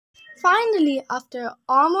Finally, after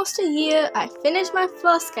almost a year, I finished my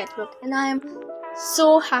first sketchbook and I am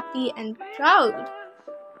so happy and proud.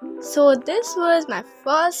 So this was my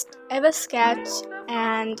first ever sketch,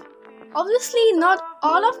 and obviously not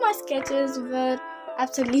all of my sketches were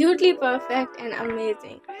absolutely perfect and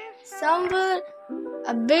amazing. Some were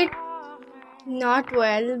a bit not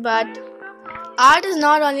well, but art is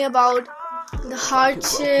not only about the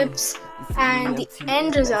hardships and the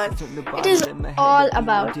end result. It is all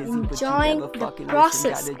about enjoying the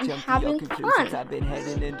process and having fun.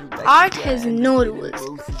 Art has no rules.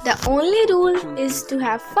 The only rule is to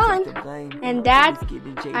have fun, and that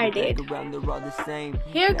I did.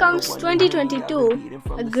 Here comes 2022,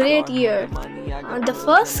 a great year. The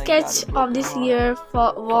first sketch of this year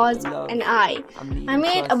was an eye. I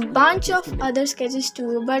made a bunch of other sketches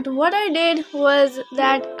too, but what I did was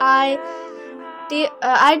that I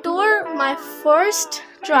tore my first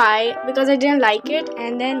try because I didn't like it,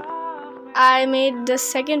 and then I made the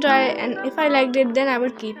second try, and if I liked it then I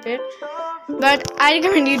would keep it. But I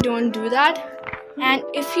recommend you don't do that. And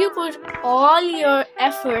if you put all your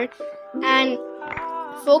effort and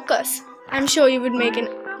focus, I'm sure you would make a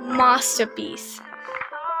masterpiece.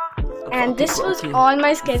 And this was all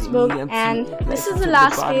my sketchbook, and this is the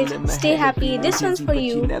last page. Stay happy, this one's for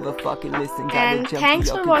you. And thanks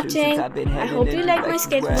for watching. I hope you like my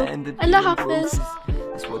sketchbook. Allah Hafiz.